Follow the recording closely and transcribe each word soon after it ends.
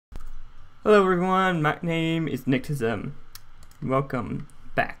Hello everyone, my name is Nicktism. Welcome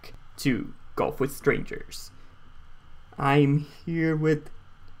back to Golf with Strangers. I'm here with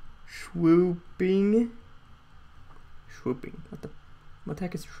Swooping. What the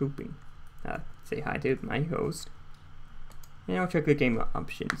heck is Swooping? Say hi to my host. And I'll check the game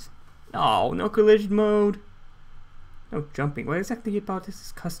options. Oh, no collision mode. No jumping. What exactly about this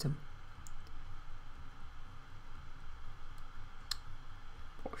is custom?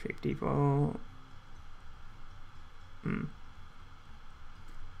 Shape default.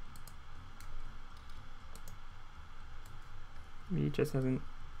 Maybe it just doesn't.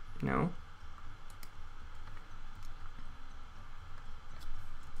 No.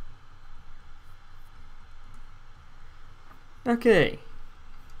 Okay.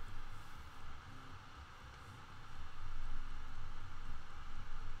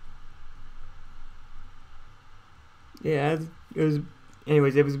 Yeah, it was.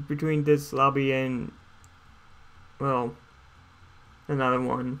 Anyways, it was between this lobby and, well, another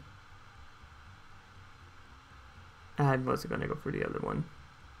one. I wasn't gonna go for the other one.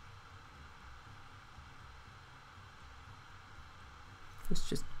 It's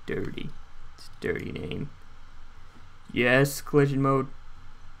just dirty. It's a dirty name. Yes, collision mode.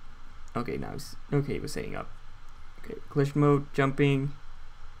 Okay, now it's okay. It was setting up. Okay, collision mode, jumping,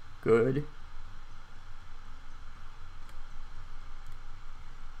 good.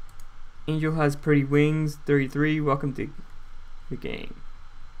 Angel has pretty wings, 33. Welcome to the game.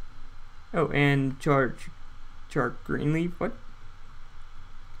 Oh, and Chart Greenleaf. What?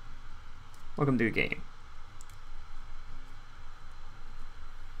 Welcome to the game.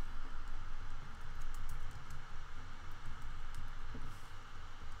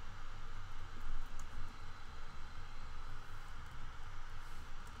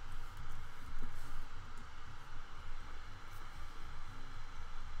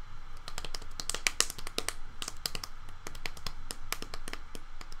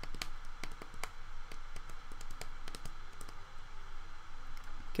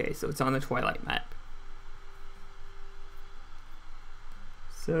 Okay, so it's on the Twilight map.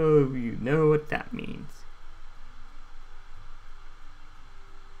 So you know what that means.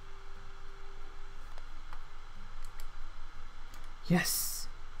 Yes!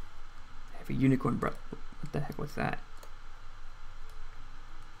 I have a unicorn breath. What the heck was that?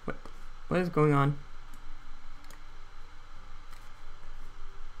 What is going on?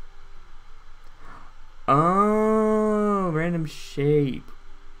 Oh, random shape.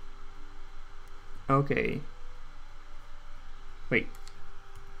 Okay. Wait.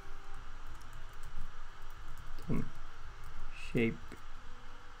 Shape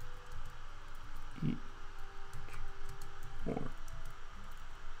each more.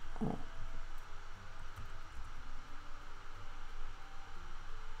 Oh.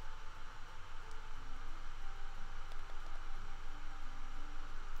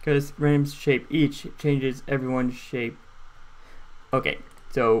 Because random shape each changes everyone's shape. Okay.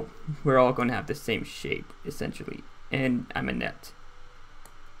 So we're all going to have the same shape, essentially. And I'm a net.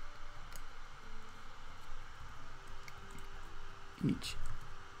 Each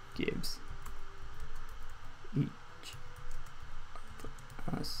gives each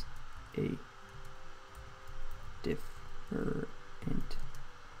of us a different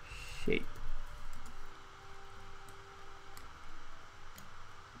shape.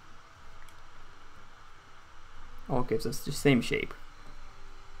 All gives us the same shape.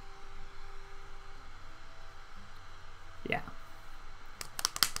 Yeah.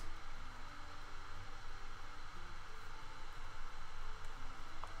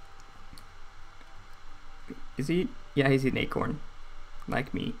 Is he? Yeah, he's an acorn.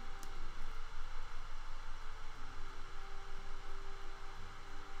 Like me.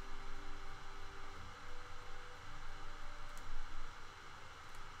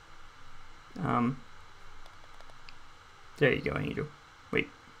 There you go, Angel. Wait.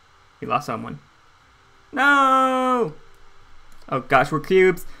 We lost someone. No! Oh gosh, we're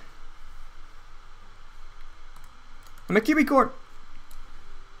cubes. I'm a cubicorn.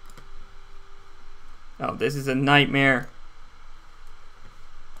 Oh, this is a nightmare.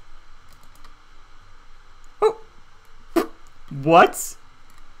 Oh! What?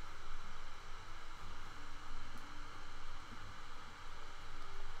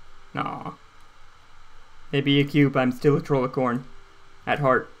 Nah. Maybe a cube, I'm still a trollicorn. At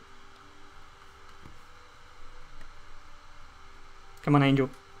heart. Come on, Angel.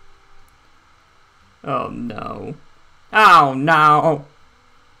 Oh no. Oh no!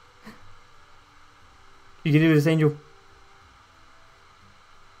 You can do this, Angel.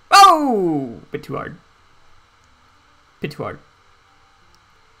 Oh! Bit too hard. Bit too hard.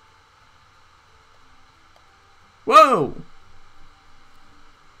 Whoa!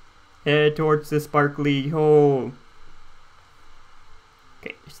 Head towards the sparkly hole.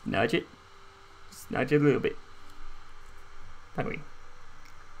 Okay, just nudge it. Just nudge it a little bit. By the way.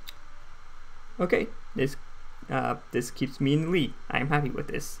 Okay, this keeps me in the lead. I am happy with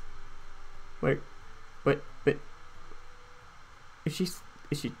this. What? Is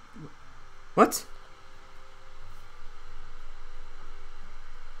she? What?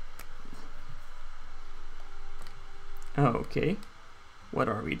 Oh, okay. What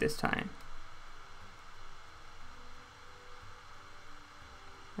are we this time?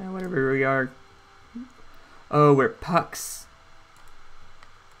 Whatever we are. Oh, we're pucks.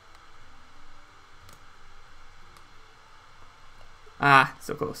 Ah,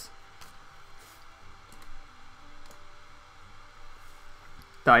 so close.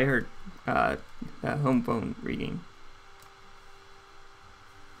 Thought I heard the home phone ringing.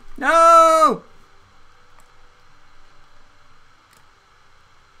 No!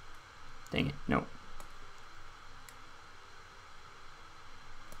 Dang it, no.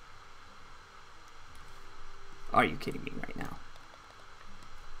 Are you kidding me right now?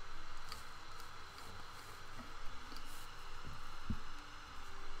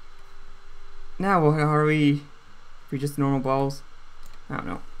 Now, are we just normal balls? I don't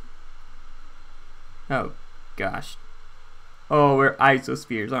know. Oh, gosh. Oh, we're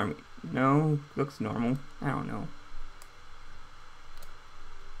isospheres, aren't we? No, looks normal. I don't know.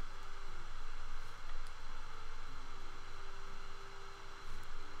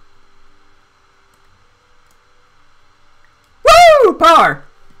 Woo! Power!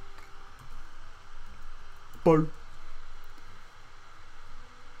 Ball.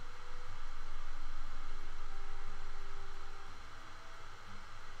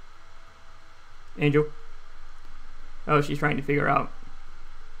 Angel. Oh, she's trying to figure out.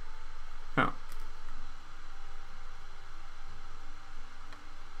 Oh.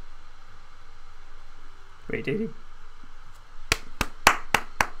 Wait, did he?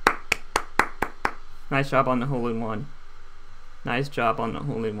 Nice job on the hole-in-one. Nice job on the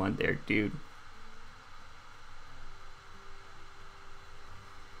hole-in-one there, dude.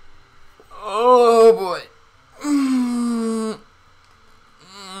 Oh, boy.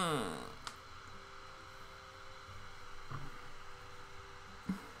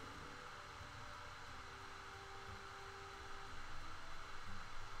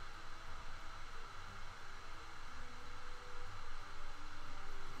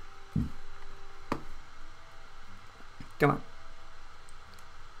 Come on.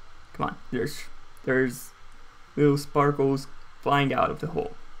 Come on. There's little sparkles flying out of the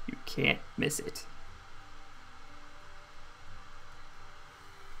hole. You can't miss it.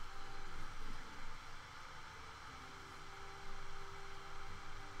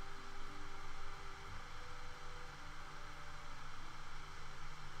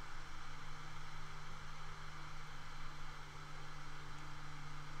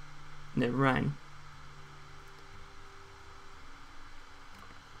 And then run.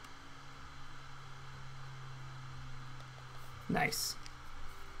 Nice.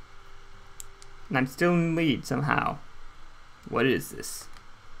 And I'm still in the lead somehow. What is this?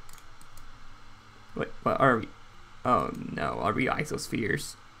 What are we? Oh no, are we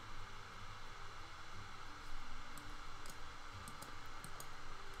isospheres?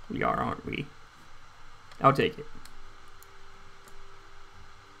 We are, aren't we? I'll take it.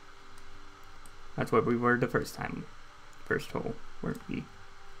 That's what we were the first time. First hole, weren't we?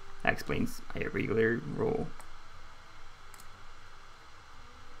 That explains my irregular roll.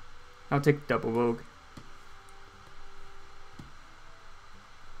 I'll take double vogue.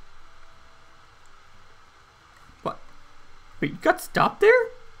 What? Wait, you got stopped there?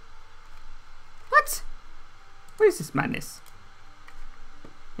 What? What is this madness?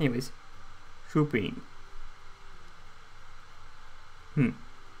 Anyways, swooping.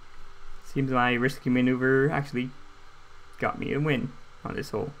 Seems my risky maneuver actually got me a win on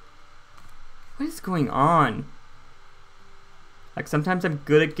this hole. What is going on? Like, sometimes I'm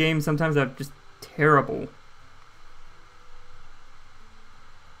good at games, sometimes I'm just terrible.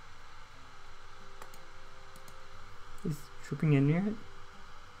 Is swooping in yet?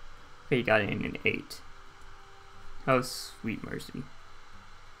 Okay, he got in an 8. Oh, sweet mercy.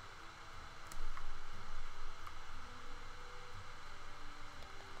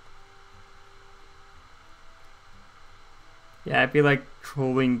 Yeah, I feel like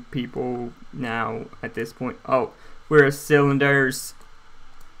trolling people now at this point. Oh, we're cylinders.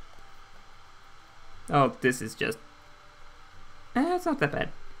 Oh, this is just... it's not that bad.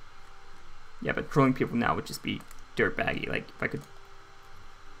 Yeah, but trolling people now would just be dirtbaggy. Like, if I could...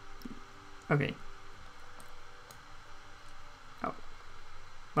 Okay.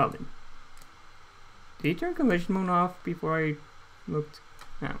 Well then. Did he turn collision mode off before I looked?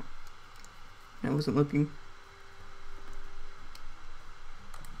 No. I wasn't looking.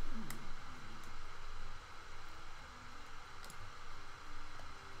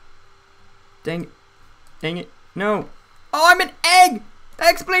 Dang it. Dang it. No. Oh, I'm an egg!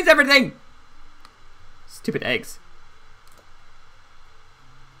 That explains everything! Stupid eggs.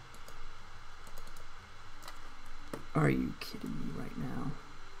 Are you kidding me right now?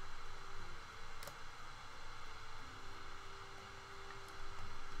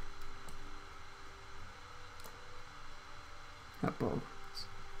 That ball.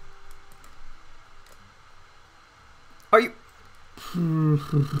 Are you?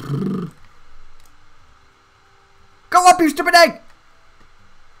 Go up, you stupid egg!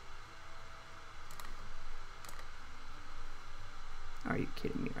 Are you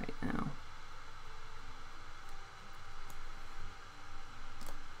kidding me right now?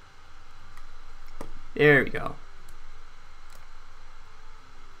 There we go.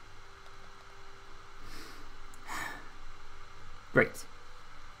 Great.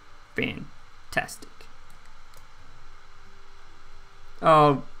 Fantastic.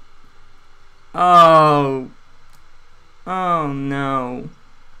 Oh. Oh. Oh no.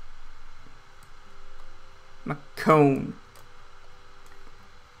 My cone.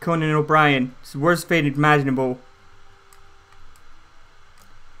 Conan O'Brien. It's the worst fate imaginable.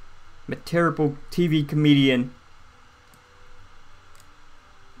 I'm a terrible TV comedian.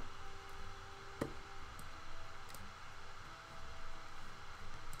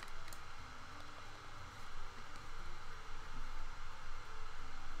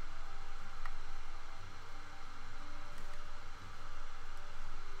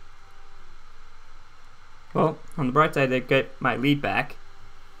 Well, on the bright side, they get my lead back.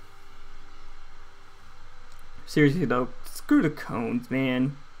 Seriously though, screw the cones,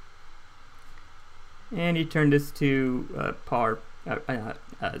 man. And he turned this to par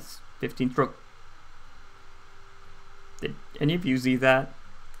as 15 stroke. Did any of you see that?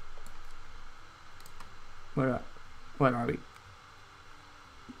 What are we?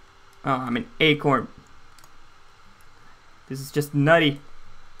 Oh, I'm an acorn. This is just nutty.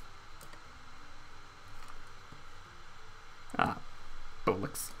 Ah,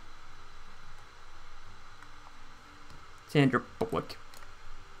 Bullocks. Sandra Bullock.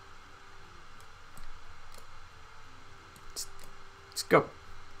 Let's go.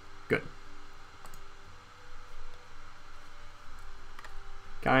 Good.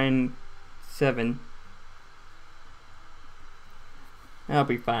 Guy in 7. I'll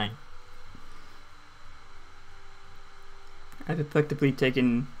be fine. I've effectively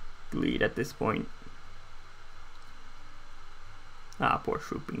taken the lead at this point. Ah, poor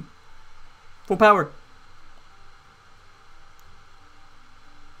Shrooping. Full power!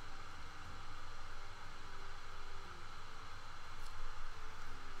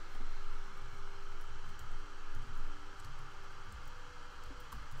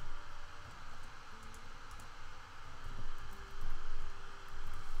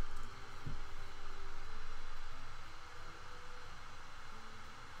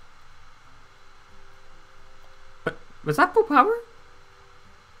 Was that full power?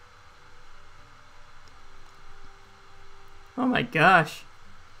 Oh my gosh.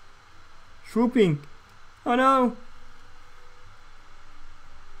 Shrooping. Oh no.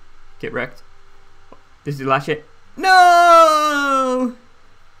 Get wrecked. This is the last shit. No!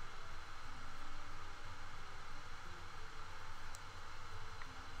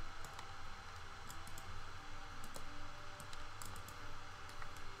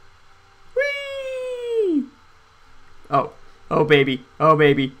 Whee! Oh. Oh baby. Oh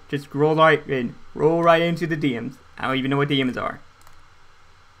baby. Just roll right in. Roll right into the DMs. I don't even know what DMs are.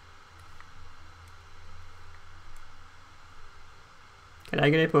 Can I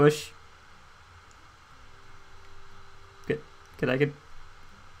get a push? Good. Could I get...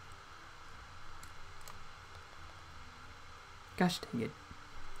 Gosh dang it.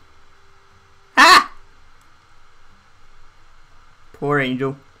 Ah! Poor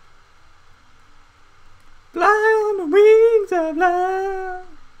angel. Fly on the wings of love.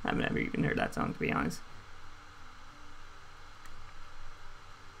 I've never even heard that song, to be honest.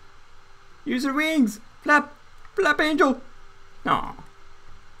 Use your wings! Flap! Flap, angel! Aw.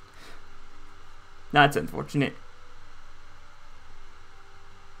 That's unfortunate.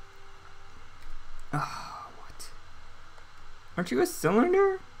 Oh, what? Aren't you a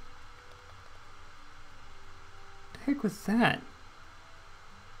cylinder? What the heck was that?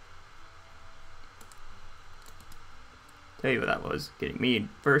 Tell you what that was. Getting me in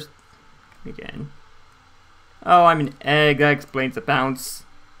first again. Oh, I'm an egg. That explains the bounce.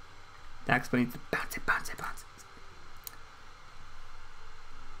 That explains the bounce it, bounce it, bounce it.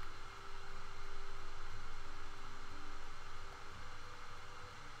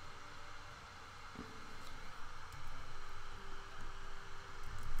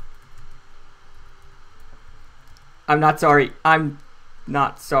 I'm not sorry. I'm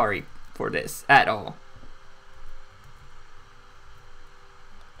not sorry for this at all.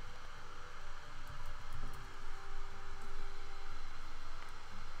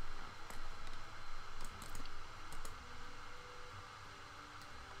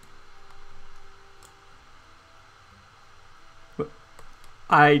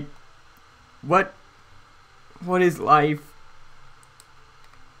 What is life?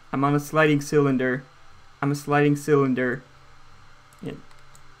 I'm on a sliding cylinder. I'm a sliding cylinder. Yeah.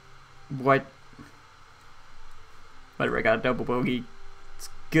 What? Whatever, I got a double bogey. It's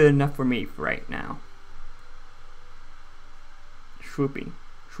good enough for me for right now. Swooping.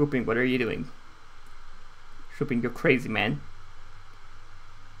 Swooping, what are you doing? Swooping, you're crazy, man.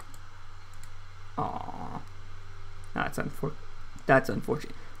 Aww. That's unfortunate. That's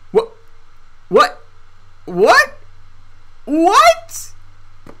unfortunate. What? What? What? What?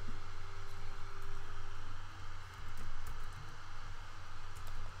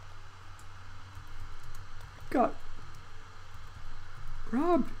 Got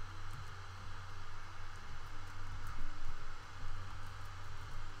robbed.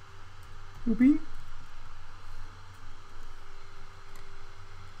 Ruby?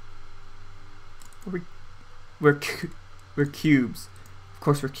 We're cubes. Of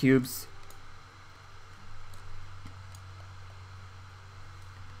course we're cubes.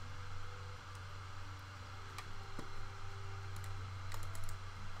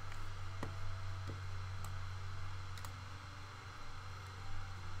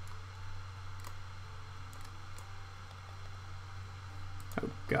 Oh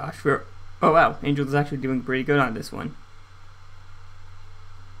gosh, oh wow, Angel is actually doing pretty good on this one.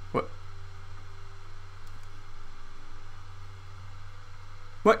 What?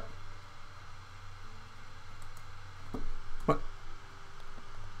 What? What?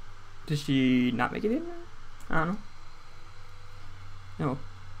 Did she not make it in? I don't know. No.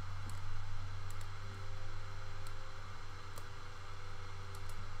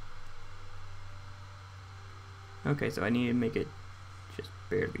 Okay, so I need to make it just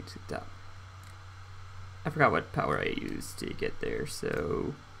barely to the top. I forgot what power I used to get there,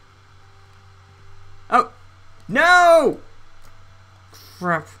 so... Oh! No!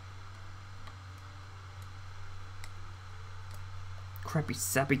 Crap. Crappy,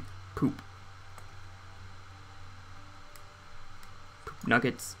 sappy poop. Poop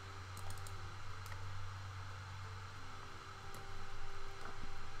nuggets.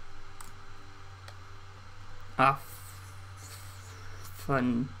 Ah,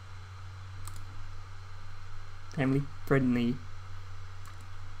 fun. Family friendly.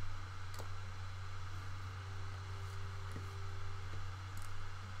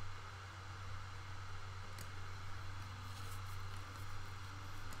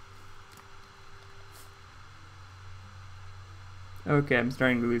 Okay, I'm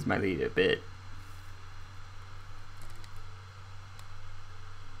starting to lose my lead a bit.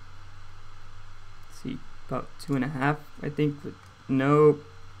 Let's see, about 2.5, I think. But no,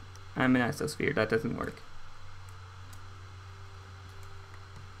 I'm an isosphere. That doesn't work.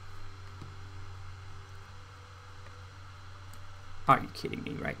 Are you kidding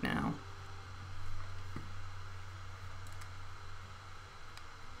me right now?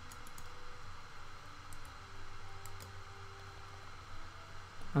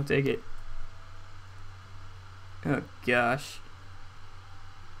 I'll take it. Oh gosh.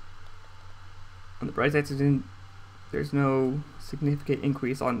 On the bright side, there's no significant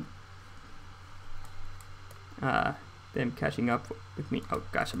increase on them catching up with me. Oh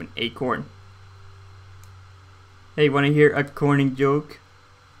gosh, I'm an acorn. Hey, wanna hear a corning joke?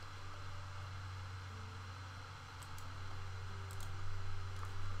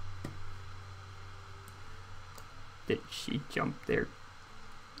 Did she jump there?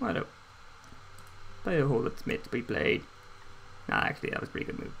 What a play a hole that's meant to be played. Nah, actually, that was a pretty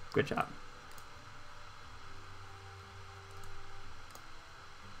good move. Good job.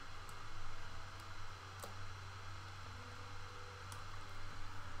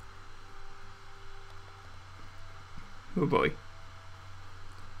 Oh boy.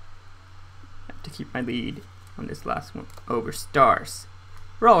 I have to keep my lead on this last one over stars.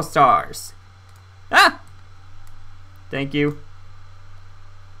 We're all stars. Ah! Thank you.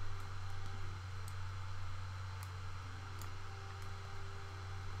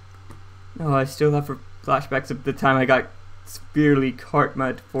 Oh, I still have flashbacks of the time I got severely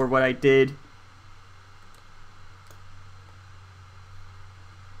karma for what I did.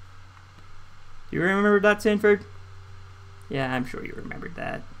 Do you remember that, Sanford? Yeah, I'm sure you remembered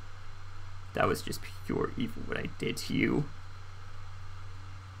that. That was just pure evil what I did to you.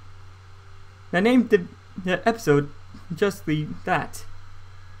 I named the episode justly that.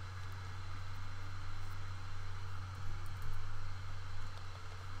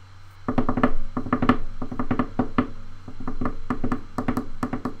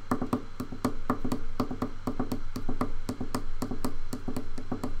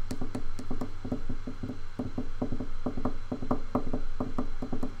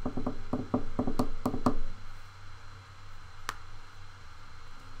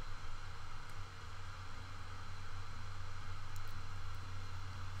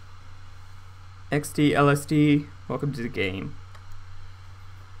 XD LSD, welcome to the game.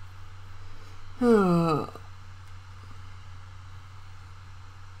 Do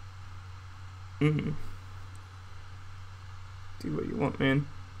what you want, man.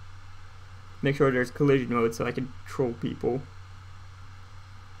 Make sure there's collision mode so I can troll people.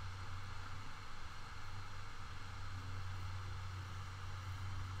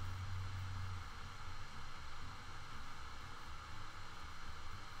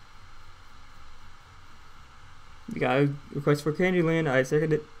 You got a request for Candyland, I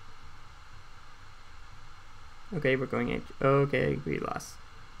second it. Okay, we're going Angel. Okay, we lost.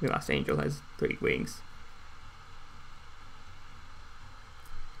 Angel has great wings.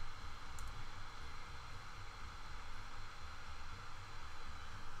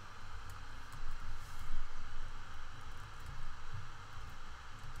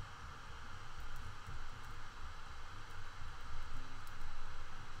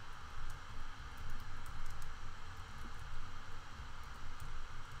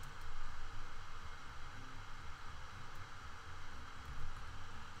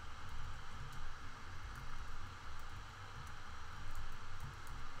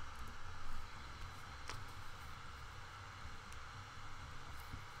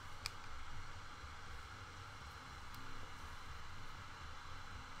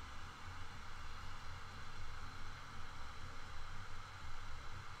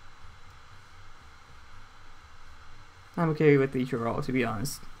 I'm okay with each or all, to be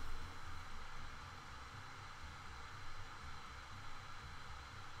honest.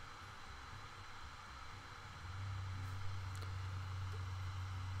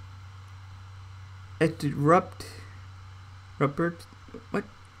 Rupert? What?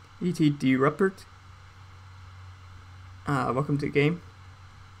 ETD Rupert? Welcome to the game.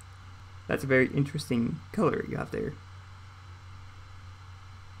 That's a very interesting color you have there.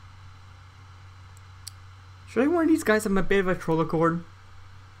 Should I warn these guys I'm a bit of a trollicorn?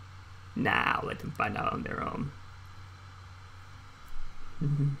 Nah, I'll let them find out on their own.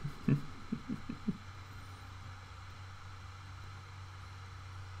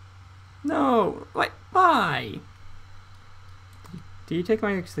 No! Wait, why? Do you take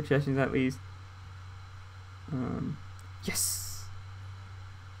my suggestions at least? Yes!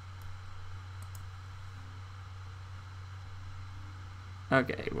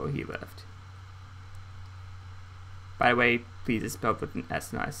 Okay, well he left. By the way, please, it's spelled with an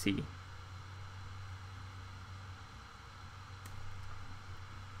S, not a C.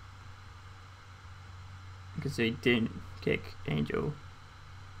 Because they didn't kick Angel.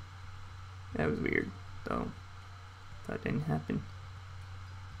 That was weird, though. That didn't happen.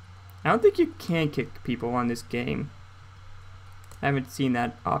 I don't think you can kick people on this game. I haven't seen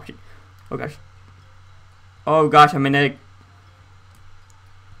that option. Oh gosh. Oh gosh, I'm an egg.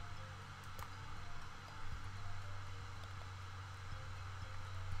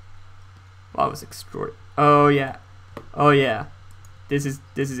 Wow, that was extraordinary. Oh yeah. Oh yeah. This is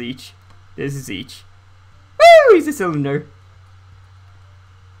each. This is each. Woo! He's a cylinder.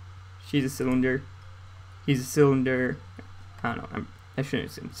 She's a cylinder. He's a cylinder. I don't know. I shouldn't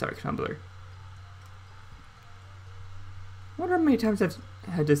assume. Sorry, Tumblr. I wonder how many times I've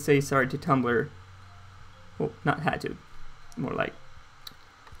had to say sorry to Tumblr. Well, not had to. More like,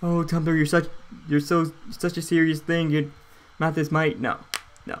 oh Tumblr, you're such a serious thing. You Mathis might no.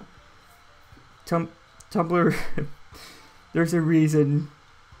 Tumblr. There's a reason.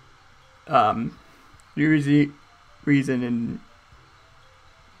 There's a reason in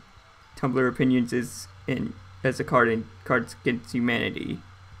Tumblr opinions is in as a card in Cards Against Humanity.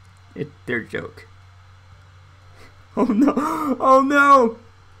 It's their joke. Oh no! Oh no!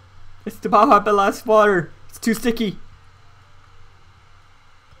 It's the Baja Blast water. It's too sticky.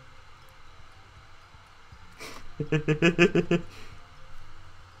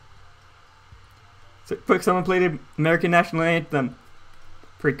 Quick, someone play the American national anthem.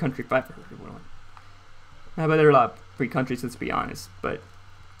 Free country, fight for everyone. I bet there are a lot of free countries, let's be honest, but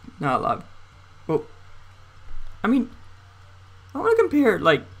not a lot. Well, I mean, I want to compare,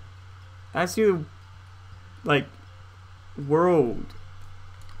 like, as to, like, world,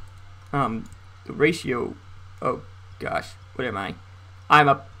 the ratio, oh gosh, what am I? I'm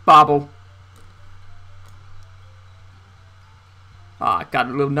a bobble. Ah, got a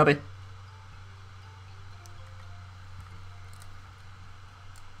little nubby.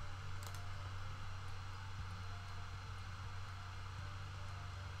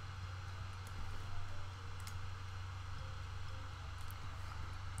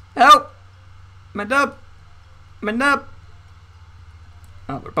 Help! My nub! My nub!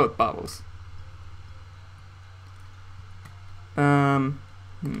 Oh, we're both bobbles.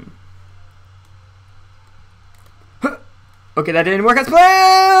 Okay, that didn't work as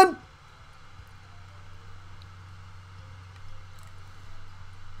planned!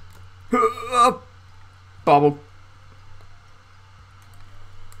 Bobble.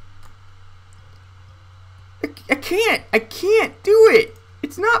 I can't do it!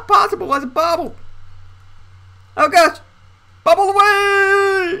 It's not possible as a bobble! Oh gosh! Bubble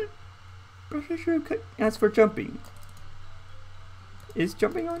away! As for jumping. Is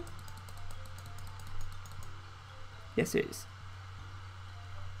jumping on? Yes, it is.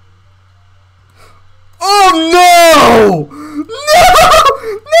 Oh no! No!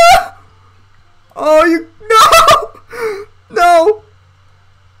 No! Oh, you. No! No!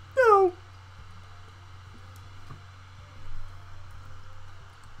 No!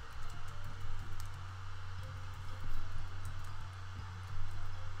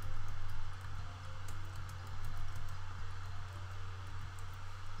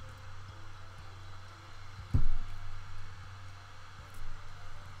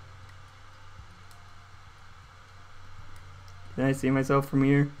 Can I see myself from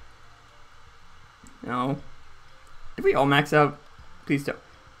here? No. Did we all max out? Please don't.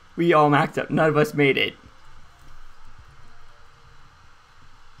 We all maxed out. None of us made it.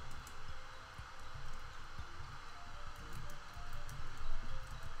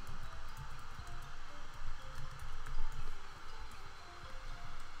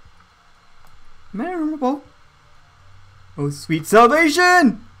 Memorable. Oh, sweet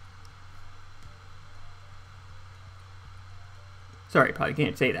salvation! Sorry, probably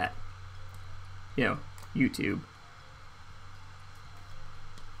can't say that. You know, YouTube.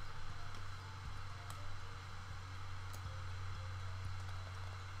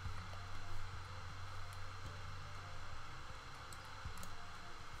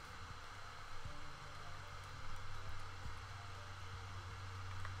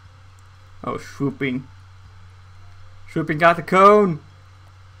 Oh, swooping. Swooping got the cone.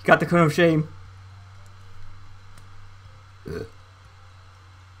 Got the cone of shame. Ugh.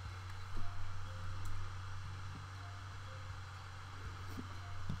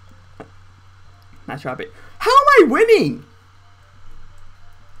 Nice drop it. How am I winning?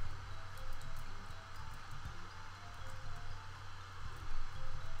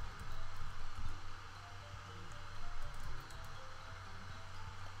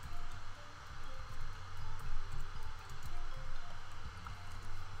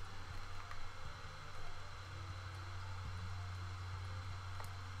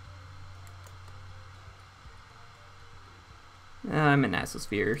 I'm an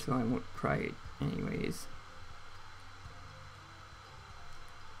Assosphere, so I won't try it anyways.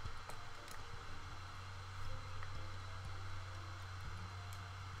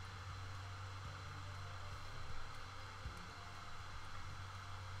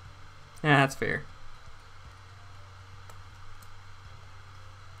 Yeah, that's fair.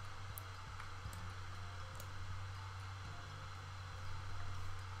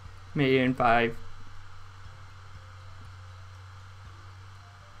 Made it in 5.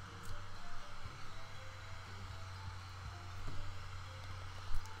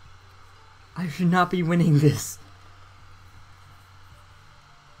 I should not be winning this.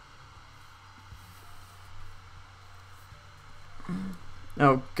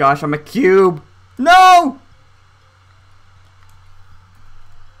 Oh gosh, I'm a cube. No!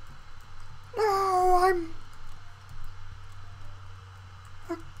 No, I'm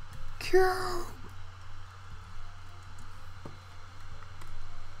a cube.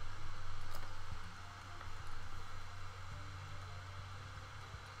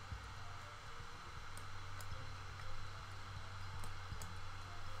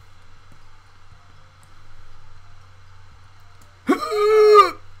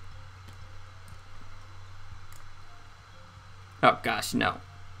 Oh gosh, no.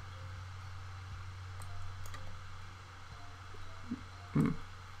 Hmm.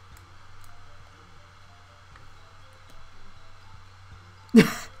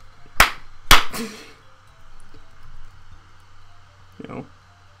 No.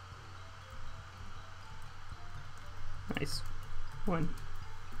 Nice. One.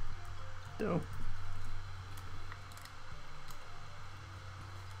 Though.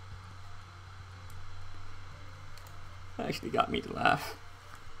 That actually got me to laugh.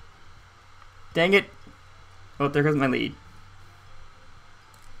 Dang it! Oh, there goes my lead.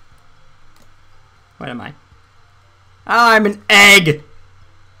 What am I? Ah, I'm an egg!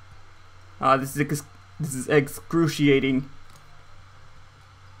 Ah, this is excruciating.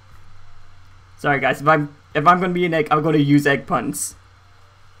 Sorry guys, if I'm gonna be an egg, I'm gonna use egg puns.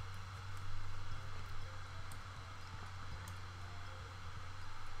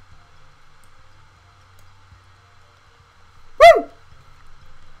 Woo!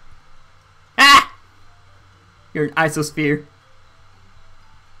 Ah! You're an isosphere.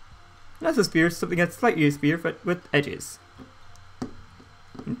 An isosphere is something that's slightly a sphere, but with edges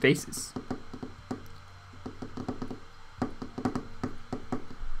and faces.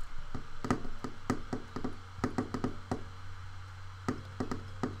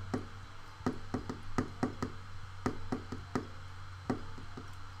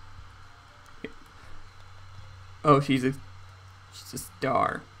 Oh, she's a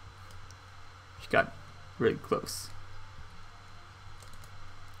star. She got really close.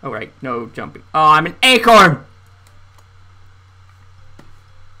 Oh right, no jumping. Oh, I'm an acorn!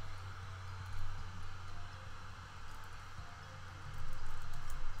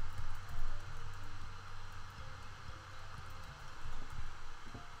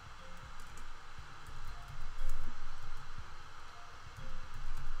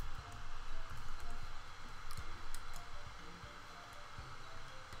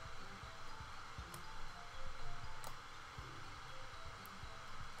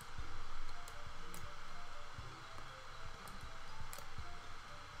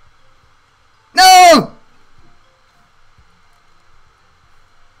 No!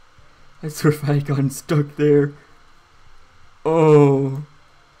 I swear if I had gotten stuck there. Oh.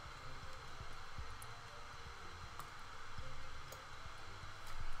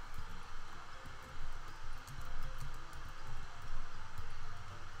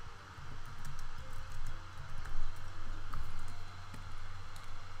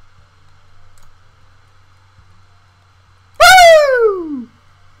 Woo!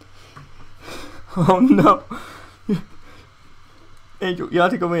 Oh no. Angel, you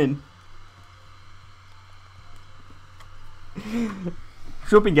have to go in.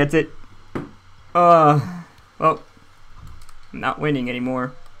 Shopping gets it. Well, I'm not winning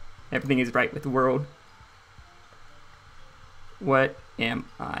anymore. Everything is right with the world. What am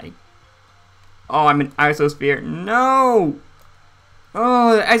I? Oh, I'm an isosphere. No!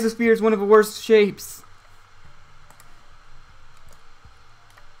 Oh, the isosphere is one of the worst shapes.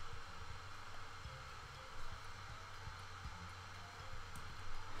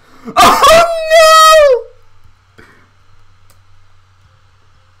 Oh no!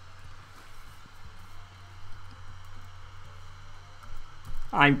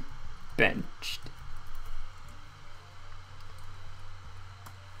 I'm benched.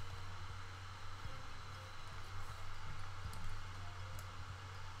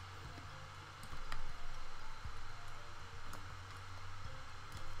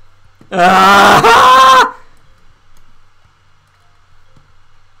 Ah!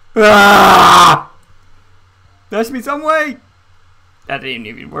 Ah! Dash me some way! That didn't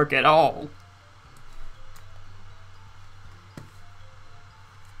even work at all.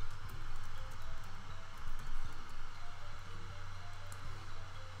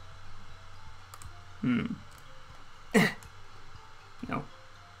 No.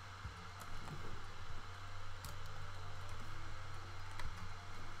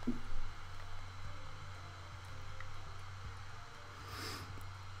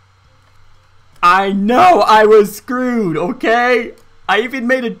 I know I was screwed, okay? I even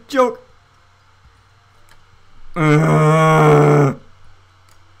made a joke.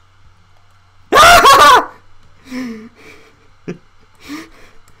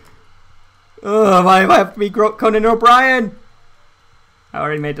 Why do I have to be Conan O'Brien? I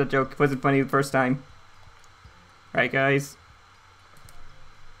already made the joke. It wasn't funny the first time. Right, guys?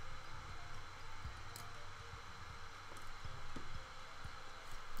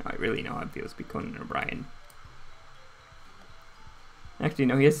 I really know how it feels to be Conan O'Brien. Actually,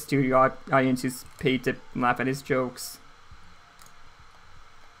 no, he has a studio audience who's paid to laugh at his jokes.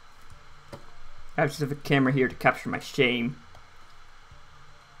 I just have a camera here to capture my shame.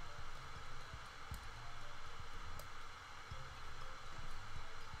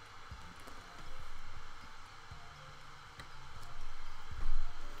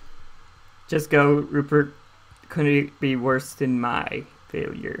 Just go, Rupert. Couldn't it be worse than my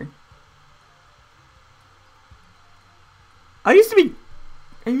failure? I used to be...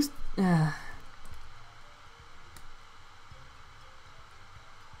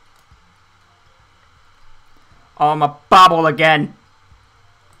 Oh, I'm a bobble again.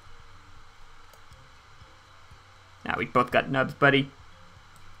 Now we both got nubs, buddy.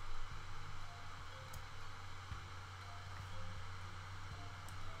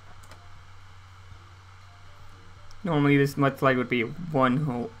 Normally this mudslide would be one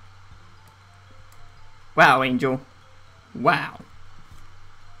hole. Wow, Angel. Wow.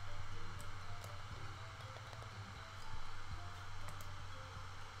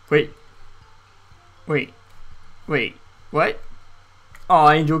 Wait. What? Oh,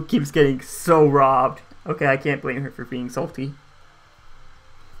 Angel keeps getting so robbed. Okay, I can't blame her for being salty.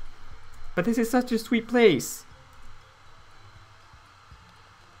 But this is such a sweet place.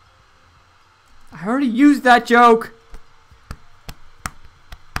 I already used that joke.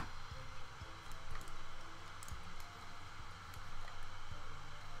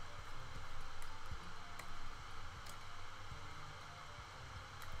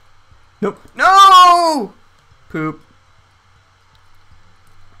 Nope. No! Poop.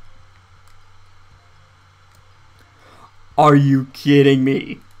 Are you kidding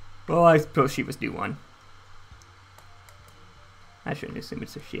me? Well, I suppose she was due one. I shouldn't assume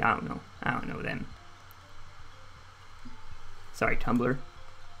it's a she. I don't know. I don't know them. Sorry, Tumblr.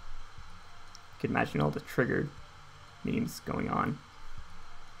 Could imagine all the triggered memes going on.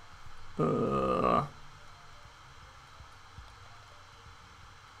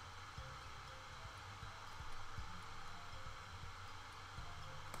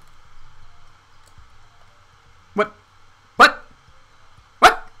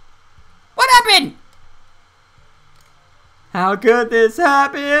 What happened? How could this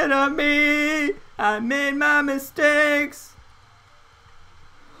happen to me? I made my mistakes.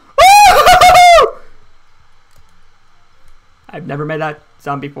 I've never met that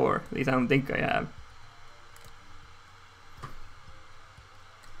sound before. At least I don't think I have.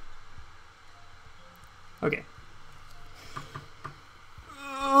 Okay.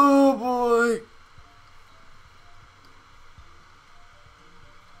 Oh boy.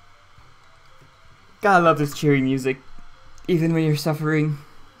 Gotta love this cheery music. Even when you're suffering.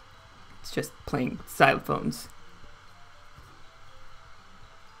 It's just playing xylophones.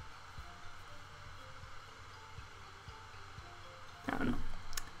 I don't know.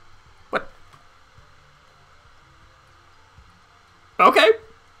 What? Okay.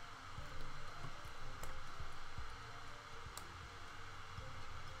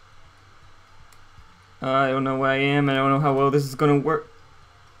 I don't know where I am. I don't know how well this is gonna work.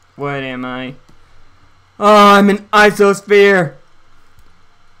 What am I? Oh, I'm an isosphere.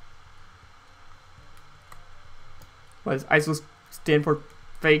 What does ISO stand for?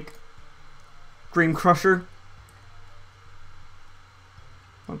 Fake Dream Crusher.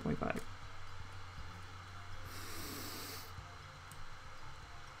 1.5.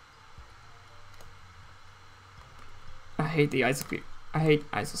 I hate the isosphere. I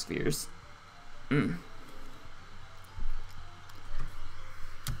hate isospheres.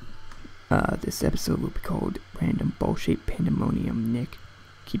 This episode will be called Random Ball-Shaped Pandemonium, Nick.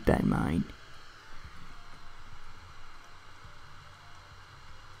 Keep that in mind.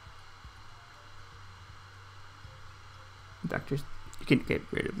 Doctors, you can get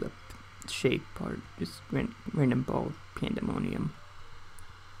rid of the shape part. Just random ball pandemonium.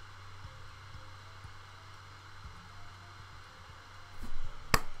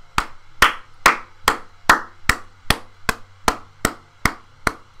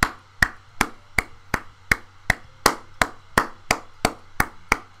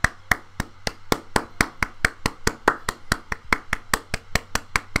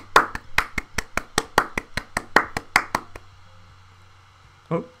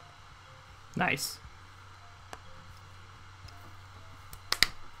 Oh, nice.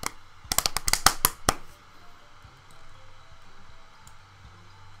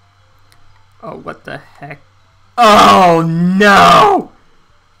 Oh, what the heck? Oh, no!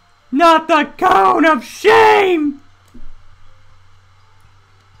 Not the cone of shame!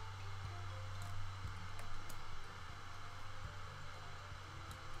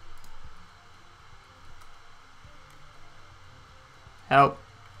 Help.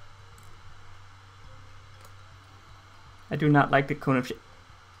 I do not like the cone of shame.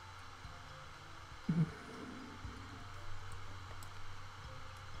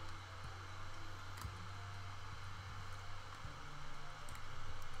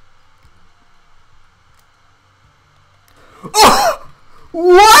 Oh!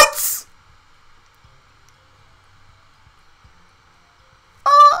 What?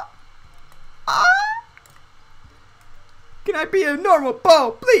 Can I be a normal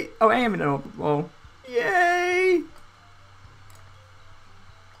ball, please? Oh, I am a normal ball. Yay!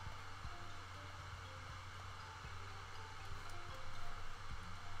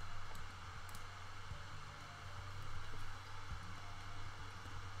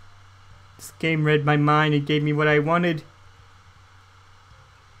 This game read my mind and gave me what I wanted.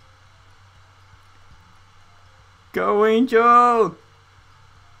 Go, Angel!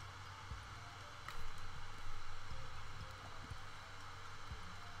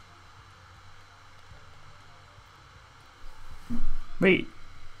 Wait,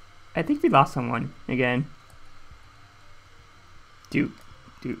 I think we lost someone again.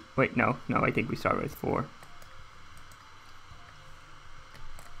 Wait, no, I think we started with 4.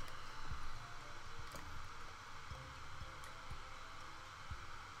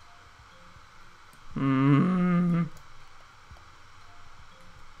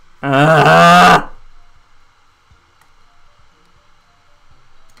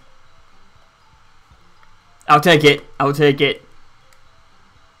 I'll take it. I'll take it.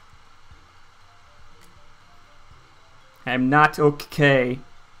 I'm not okay.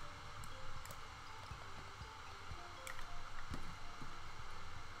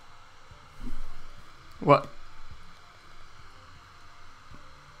 What?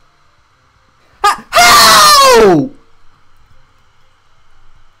 How?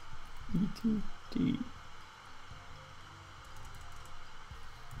 ETD.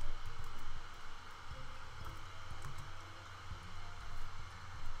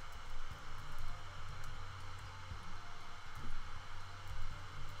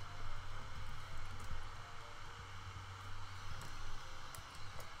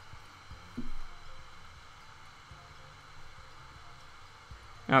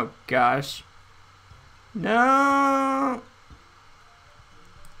 Oh gosh. No.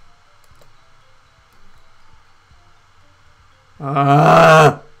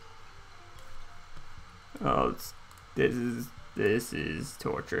 Oh, this is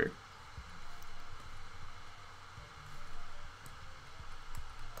torture.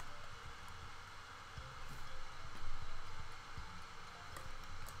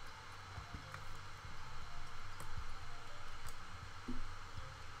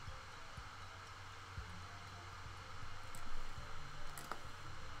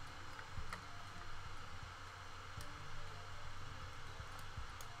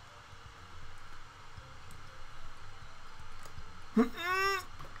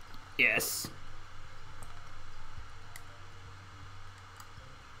 Yes.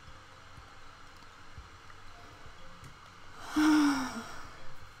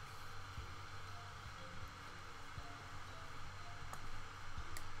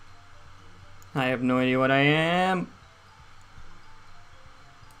 I have no idea what I am.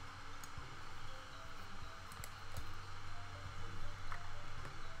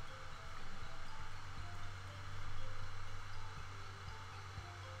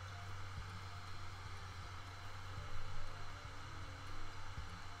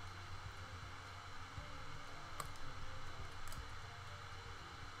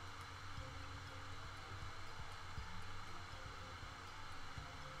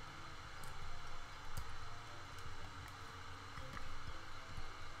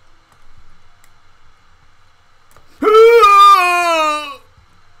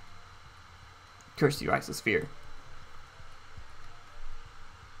 Curse you, Isosphere.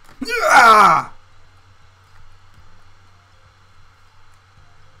 Ah!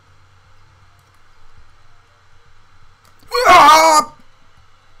 Ah!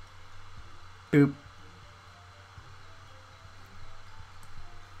 Oop.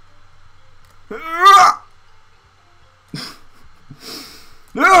 Ah!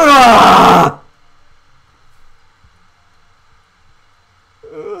 Ah!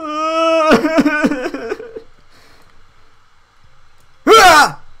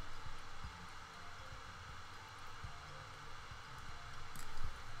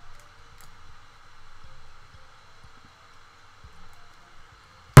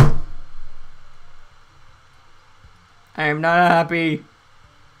 I am not happy.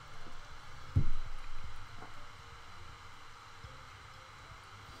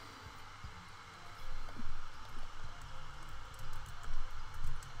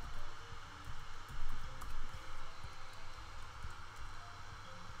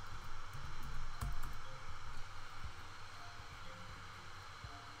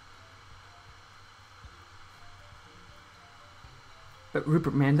 But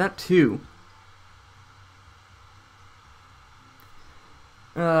Rupert, man, that too.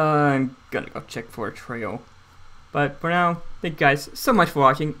 I'm gonna go check for a trail. But for now, thank you guys so much for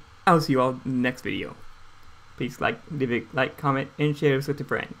watching. I'll see you all in the next video. please leave a like, comment, and share this with a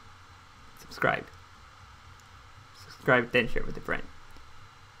friend. Subscribe, then share with a friend.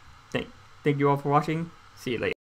 Thank you all for watching. See you later.